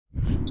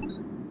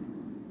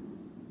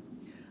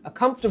A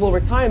comfortable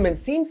retirement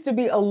seems to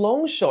be a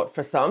long shot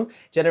for some.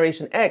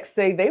 Generation X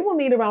say they will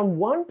need around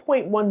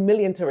 1.1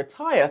 million to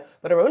retire,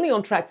 but are only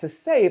on track to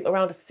save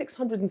around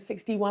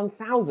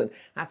 661,000.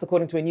 That's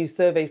according to a new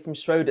survey from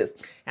Schroders.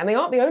 And they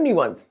aren't the only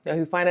ones.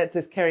 Yahoo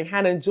Finance's Kerry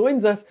Hannon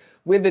joins us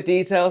with the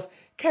details.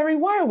 Kerry,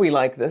 why are we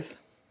like this?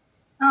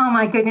 Oh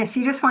my goodness,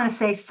 you just want to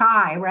say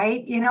sigh,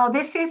 right?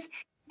 This is,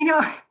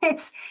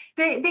 it's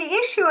the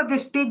issue of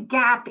this big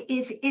gap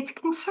is it's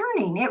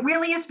concerning. It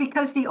really is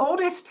because the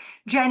oldest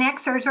Gen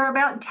Xers are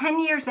about 10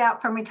 years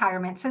out from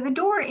retirement. So the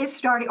door is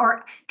starting,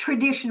 or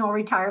traditional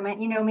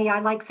retirement. You know me,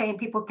 I like saying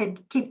people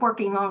could keep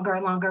working longer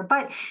and longer,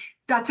 but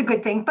that's a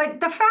good thing. But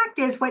the fact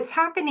is, what's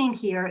happening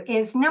here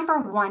is number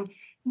one,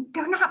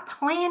 they're not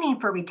planning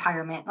for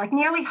retirement. Like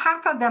nearly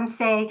half of them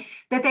say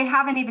that they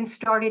haven't even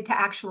started to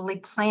actually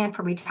plan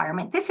for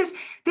retirement. This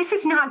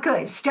is not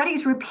good.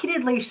 Studies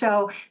repeatedly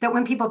show that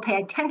when people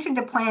pay attention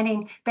to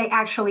planning, they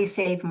actually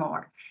save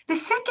more. The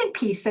second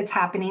piece that's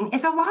happening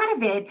is a lot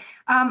of it,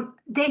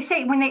 they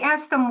say when they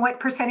ask them what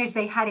percentage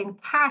they had in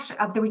cash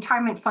of the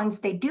retirement funds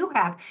they do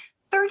have,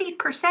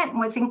 30%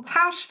 was in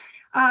cash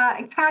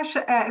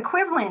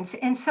equivalents.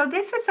 And so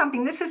this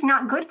is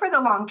not good for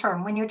the long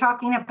term when you're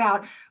talking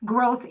about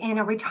growth in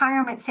a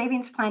retirement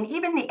savings plan.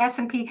 Even the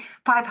S&P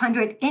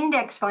 500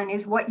 index fund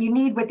is what you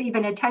need with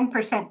even a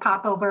 10%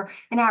 pop over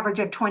an average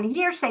of 20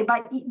 years, say,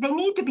 but they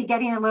need to be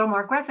getting a little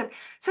more aggressive.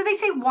 So they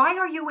say, why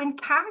are you in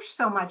cash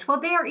so much? Well,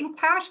 they are in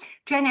cash,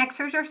 Gen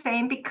Xers are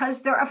saying,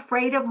 because they're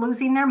afraid of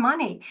losing their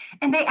money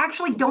and they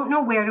actually don't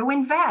know where to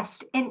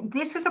invest. And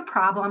this is a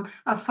problem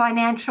of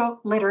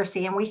financial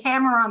literacy. And we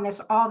hammer on this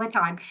all the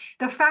time.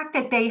 The fact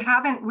that they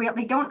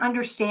don't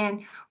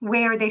understand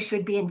where they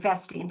should be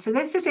investing. So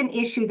this is an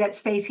issue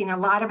that's facing a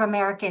lot of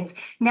Americans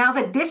now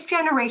that this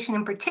generation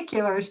in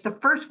particular is the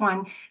first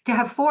one to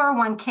have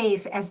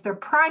 401ks as their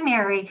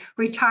primary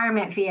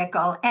retirement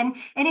vehicle. And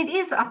it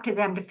is up to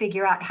them to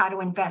figure out how to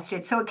invest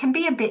it. So it can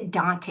be a bit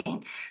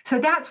daunting. So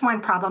that's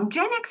one problem.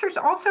 Gen Xers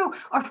also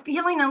are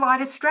feeling a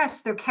lot of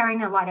stress. They're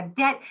carrying a lot of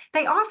debt.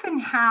 They often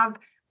have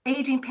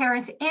aging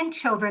parents and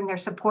children they're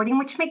supporting,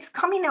 which makes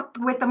coming up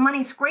with the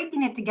money,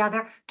 scraping it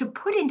together to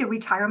put into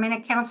retirement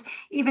accounts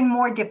even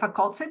more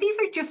difficult. So these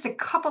are just a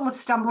couple of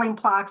stumbling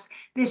blocks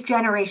this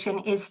generation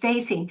is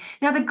facing.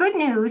 Now, the good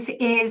news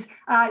is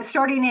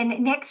starting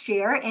in next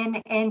year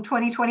in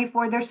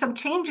 2024, there's some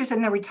changes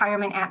in the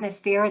retirement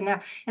atmosphere in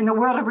the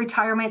world of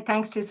retirement,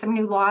 thanks to some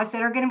new laws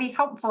that are going to be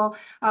helpful,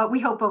 we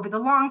hope, over the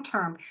long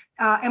term.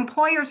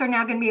 Employers are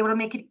now going to be able to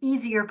make it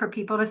easier for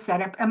people to set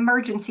up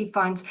emergency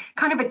funds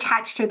kind of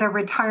attached to their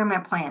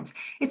retirement plans.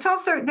 It's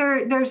also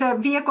there's a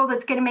vehicle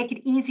that's going to make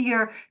it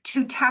easier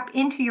to tap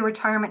into your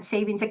retirement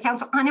savings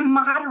accounts on a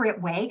moderate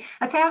way,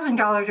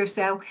 $1,000 or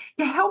so,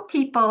 to help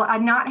people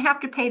not have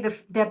to pay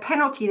the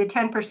penalty, the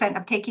 10%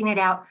 of taking it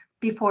out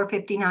before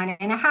 59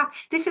 and a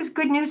half. This is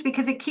good news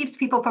because it keeps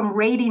people from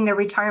raiding their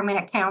retirement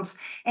accounts.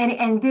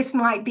 And this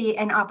might be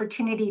an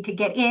opportunity to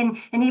get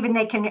in, and even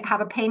they can have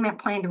a payment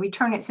plan to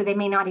return it, so they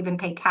may not even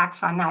pay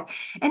tax on that.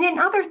 And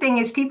another thing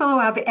is people who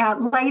have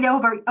laid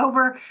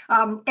over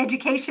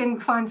education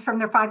funds from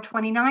their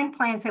 529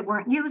 plans that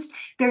weren't used,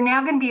 they're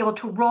now going to be able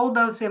to roll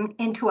those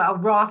into a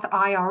Roth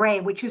IRA,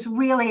 which is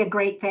really a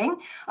great thing.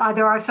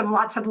 There are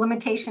lots of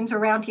limitations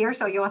around here,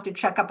 so you'll have to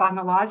check up on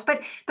the laws.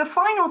 But the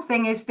final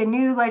thing is the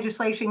new legislation,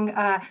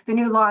 the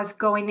new laws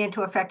going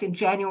into effect in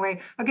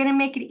January are going to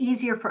make it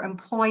easier for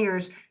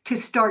employers to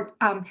start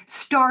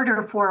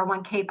starter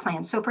 401k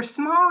plans. So for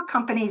small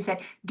companies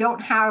that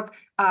don't have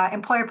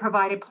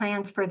employer-provided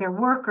plans for their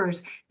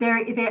workers,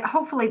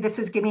 hopefully this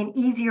is giving an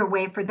easier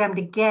way for them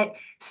to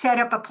set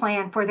up a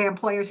plan for their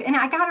employers. And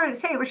I got to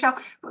say, Rochelle,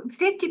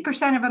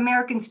 50% of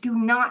Americans do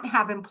not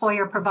have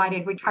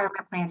employer-provided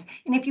retirement plans.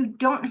 And if you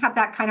don't have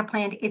that kind of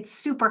plan, it's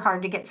super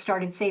hard to get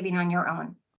started saving on your own.